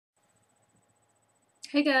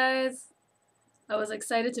Hey guys! I was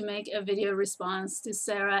excited to make a video response to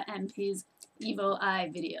Sarah Empey's Evil Eye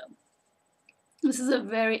video. This is a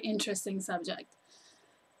very interesting subject,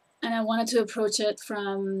 and I wanted to approach it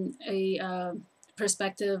from a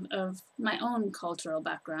perspective of my own cultural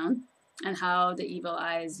background and how the evil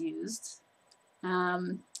eye is used.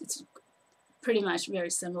 It's pretty much very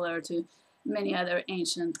similar to many other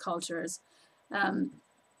ancient cultures. Um,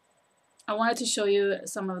 I wanted to show you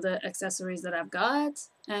some of the accessories that I've got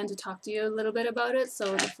and to talk to you a little bit about it.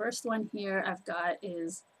 So the first one here I've got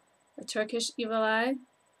is a Turkish evil eye. It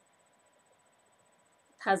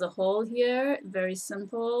has a hole here, very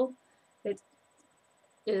simple. It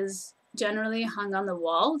is generally hung on the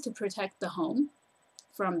wall to protect the home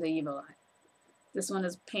from the evil eye. This one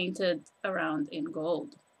is painted around in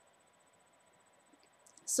gold.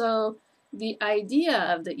 So the idea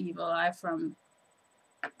of the evil eye from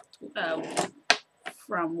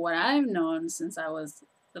what I've known since I was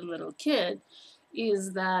a little kid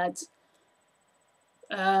is that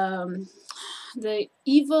the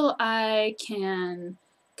evil eye can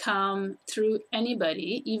come through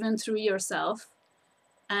anybody, even through yourself,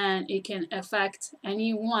 and it can affect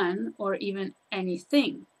anyone or even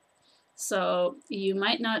anything. So you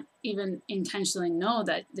might not even intentionally know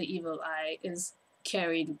that the evil eye is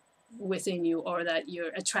carried within you, or that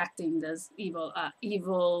you're attracting those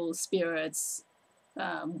evil spirits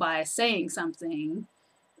by saying something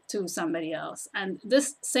to somebody else. And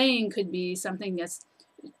this saying could be something that's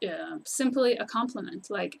simply a compliment.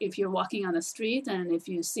 Like if you're walking on the street and if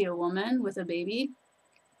you see a woman with a baby,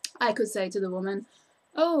 I could say to the woman,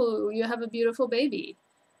 "Oh, you have a beautiful baby."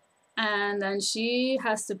 And then she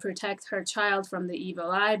has to protect her child from the evil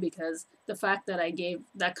eye, because the fact that I gave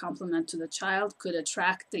that compliment to the child could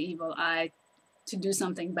attract the evil eye to do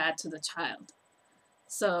something bad to the child.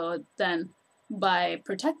 So then by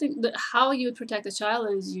protecting, how you would protect the child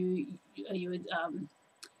is you would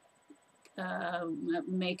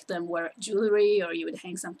make them wear jewelry, or you would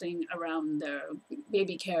hang something around their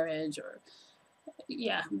baby carriage, or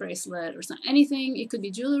bracelet or something. Anything. It could be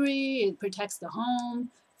jewelry. It protects the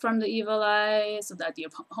home from the evil eye, so that your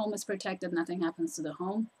home is protected, nothing happens to the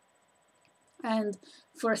home. And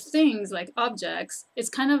for things like objects, it's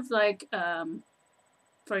kind of like,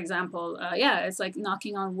 for example, it's like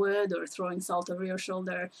knocking on wood or throwing salt over your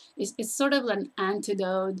shoulder. It's sort of an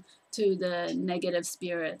antidote to the negative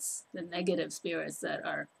spirits that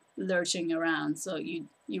are lurching around. So you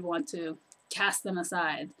want to cast them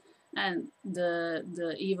aside. And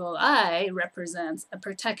the evil eye represents a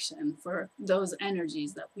protection for those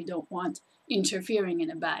energies that we don't want interfering in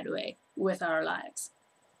a bad way with our lives.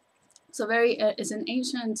 So it's an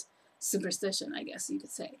ancient superstition, I guess you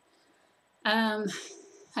could say.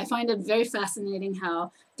 I find it very fascinating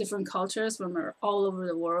how different cultures from all over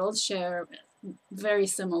the world share very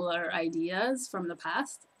similar ideas from the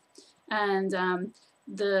past. And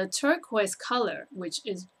the turquoise color, which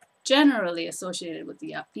is generally associated with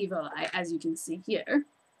the evil eye, as you can see here.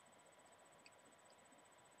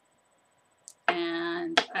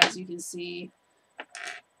 And as you can see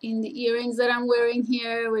in the earrings that I'm wearing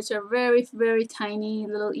here, which are very, very tiny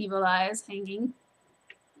little evil eyes hanging.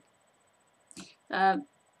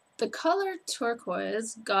 The color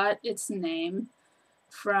turquoise got its name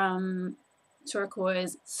from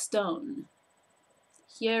turquoise stone.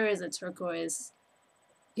 Here is a turquoise.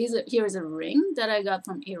 Here is a ring that I got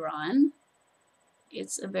from Iran.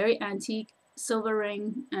 It's a very antique silver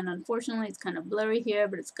ring, and unfortunately it's kind of blurry here,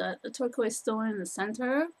 but it's got a turquoise stone in the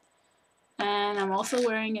center. And I'm also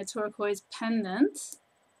wearing a turquoise pendant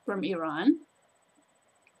from Iran.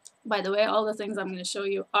 By the way, all the things I'm going to show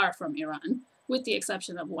you are from Iran, with the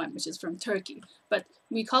exception of one, which is from Turkey. But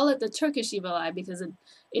we call it the Turkish evil eye because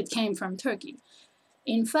it came from Turkey.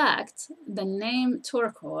 In fact, the name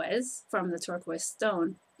turquoise, from the turquoise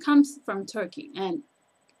stone, comes from Turkey. And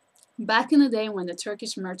back in the day, when the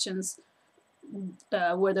Turkish merchants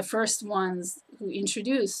were the first ones who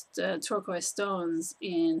introduced turquoise stones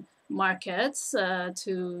in markets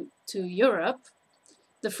to Europe,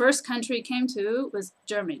 the first country it came to was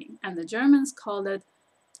Germany. And the Germans called it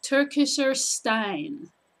Türkischer Stein,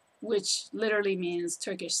 which literally means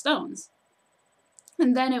Turkish stones.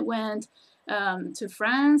 And then it went to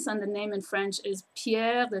France, and the name in French is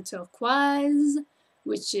Pierre de Turquoise,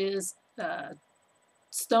 which is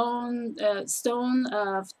stone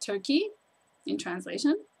of Turkey in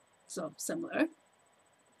translation, so similar.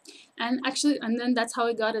 And then that's how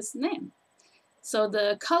it got its name. So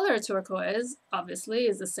the color turquoise, obviously,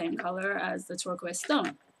 is the same color as the turquoise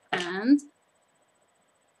stone. And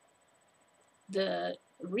the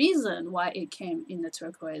reason why it came in the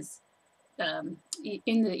turquoise,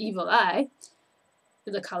 in the evil eye,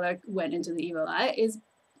 the color went into the evil eye is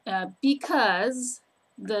because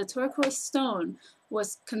the turquoise stone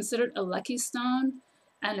was considered a lucky stone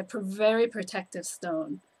and a very protective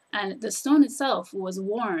stone. And the stone itself was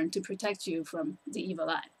worn to protect you from the evil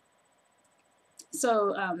eye.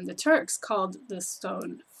 So the Turks called the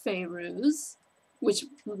stone Feyruz, which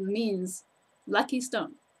means lucky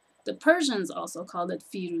stone. The Persians also called it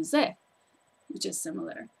Firuze, which is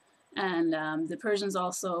similar. And the Persians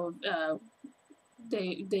also,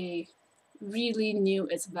 they really knew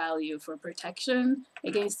its value for protection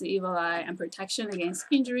against the evil eye and protection against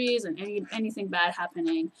injuries and anything bad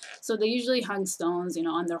happening. So they usually hung stones, you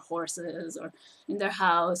know, on their horses or in their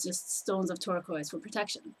house, just stones of turquoise for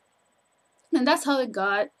protection. And that's how it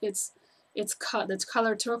got the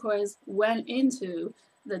color turquoise went into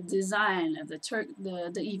the design of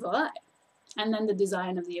the evil eye. And then the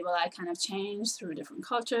design of the evil eye kind of changed through different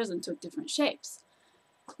cultures and took different shapes.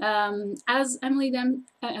 As Emily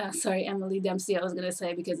Dempsey, I was going to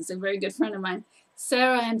say, because it's a very good friend of mine,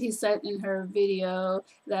 Sarah Empey said in her video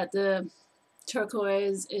that the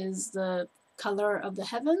turquoise is the color of the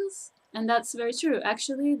heavens, and that's very true.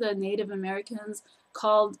 Actually, the Native Americans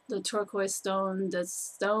called the turquoise stone the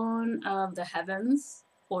stone of the heavens,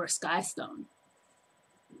 or sky stone.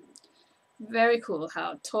 Very cool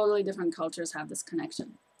how totally different cultures have this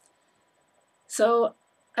connection. So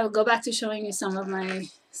I'll go back to showing you some of my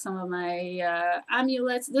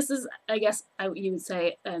amulets. This is, I guess you would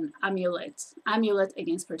say, an amulet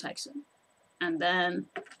against protection. And then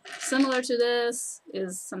similar to this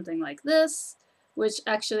is something like this, which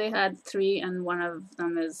actually had 3 and one of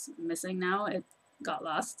them is missing now. It got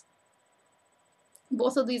lost.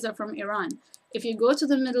 Both of these are from Iran. If you go to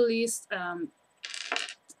the Middle East,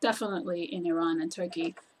 definitely in Iran and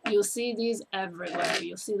Turkey, you'll see these everywhere.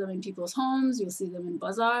 You'll see them in people's homes, you'll see them in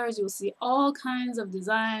bazaars, you'll see all kinds of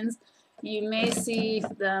designs. You may see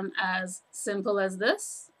them as simple as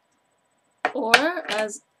this, or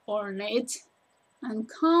as ornate and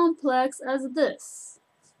complex as this.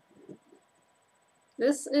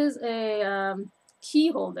 This is a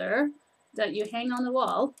key holder that you hang on the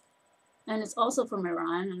wall, and it's also from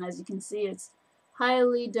Iran, and as you can see, it's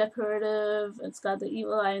highly decorative. It's got the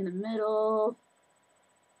evil eye in the middle.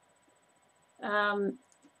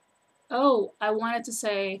 Oh, I wanted to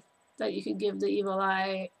say that you could give the evil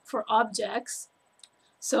eye for objects.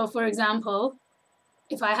 So for example,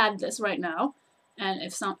 if I had this right now, and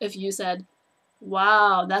if you said,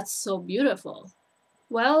 wow, that's so beautiful,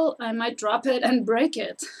 well, I might drop it and break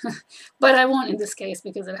it. But I won't in this case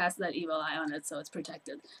because it has that evil eye on it, so it's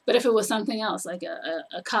protected. But if it was something else, like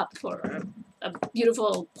a cup or a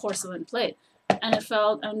beautiful porcelain plate, and it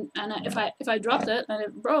fell, and if I dropped it and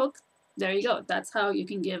it broke, there you go. That's how you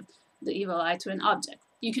can give the evil eye to an object.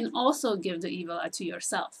 You can also give the evil eye to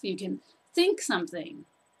yourself. You can think something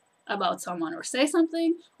about someone or say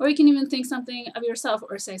something, or you can even think something of yourself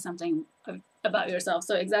or say something about yourself.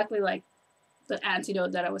 So exactly like the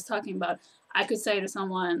antidote that I was talking about, I could say to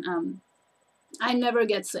someone, I never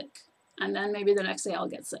get sick, and then maybe the next day I'll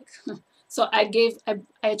get sick. So I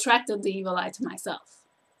attracted the evil eye to myself.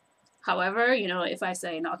 However, you know, if I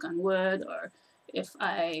say knock on wood, or if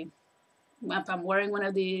I'm wearing one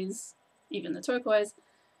of these, even the turquoise,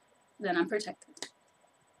 then I'm protected.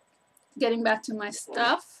 Getting back to my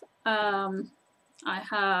stuff, I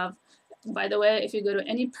have, by the way, if you go to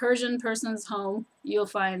any Persian person's home, you'll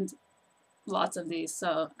find lots of these,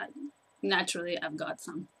 so naturally I've got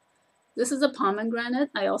some. This is a pomegranate.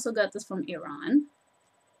 I also got this from Iran.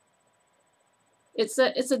 It's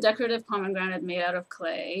a decorative pomegranate made out of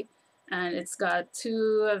clay, and it's got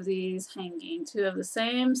 2 of these hanging, 2 of the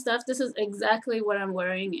same stuff. This is exactly what I'm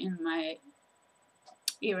wearing in my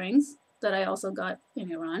earrings that I also got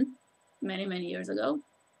in Iran many years ago.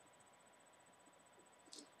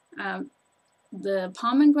 The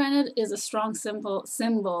pomegranate is a strong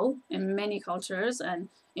symbol in many cultures, and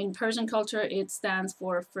in Persian culture it stands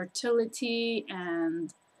for fertility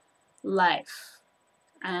and life.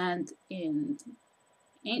 And in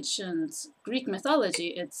ancient Greek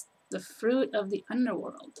mythology, it's the fruit of the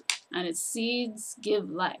underworld, and its seeds give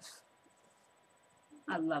life.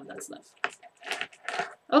 I love that stuff.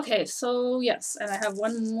 Okay, so yes, and I have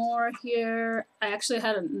one more here. I actually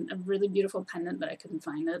had a really beautiful pendant, but I couldn't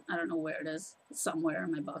find it. I don't know where it is. It's somewhere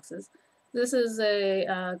in my boxes. This is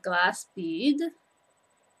a glass bead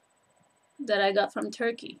that I got from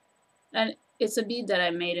Turkey. And it's a bead that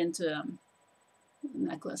I made into a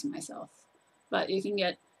necklace myself. But you can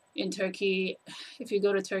get in Turkey, if you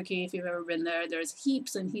go to Turkey, if you've ever been there, there's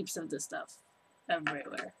heaps and heaps of this stuff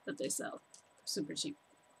everywhere that they sell. Super cheap.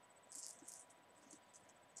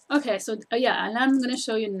 Okay, so yeah, and I'm going to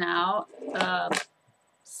show you now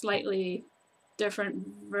slightly different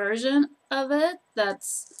version of it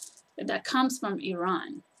that comes from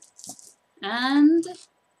Iran. And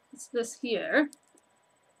it's this here,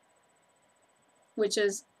 which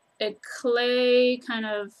is a clay kind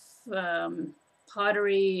of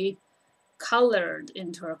pottery colored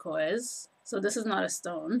in turquoise. So this is not a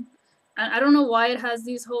stone. And I don't know why it has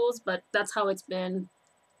these holes, but that's how it's been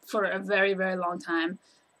for a very, very long time.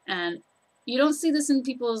 And you don't see this in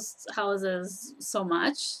people's houses so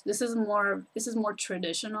much. This is more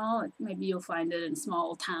traditional. Maybe you'll find it in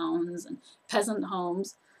small towns and peasant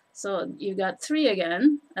homes. So you got 3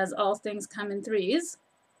 again, as all things come in 3s.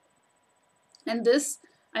 And this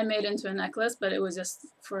I made into a necklace, but it was just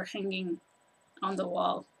for hanging on the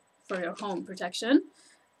wall for your home protection.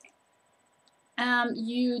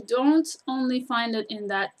 You don't only find it in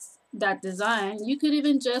that design. You could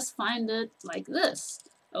even just find it like this.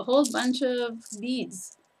 A whole bunch of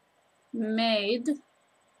beads made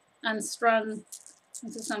and strung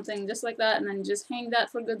into something just like that, and then just hang that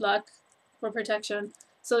for good luck, for protection.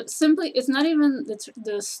 So it's not even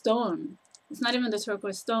the stone. It's not even the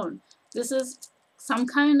turquoise stone. This is some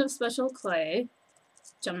kind of special clay,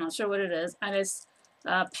 which I'm not sure what it is, and it's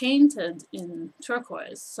painted in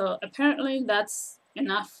turquoise. So apparently that's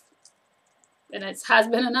enough, and it has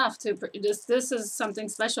been enough to this is something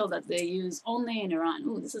special that they use only in Iran.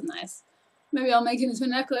 Ooh, this is nice. Maybe I'll make it into a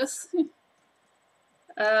necklace.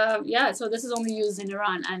 Yeah, so this is only used in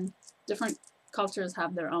Iran, and different cultures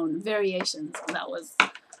have their own variations. That was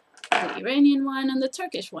the Iranian one and the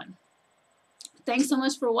Turkish one. Thanks so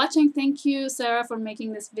much for watching. Thank you, Sarah, for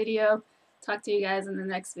making this video. Talk to you guys in the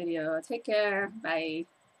next video. Take care. Bye.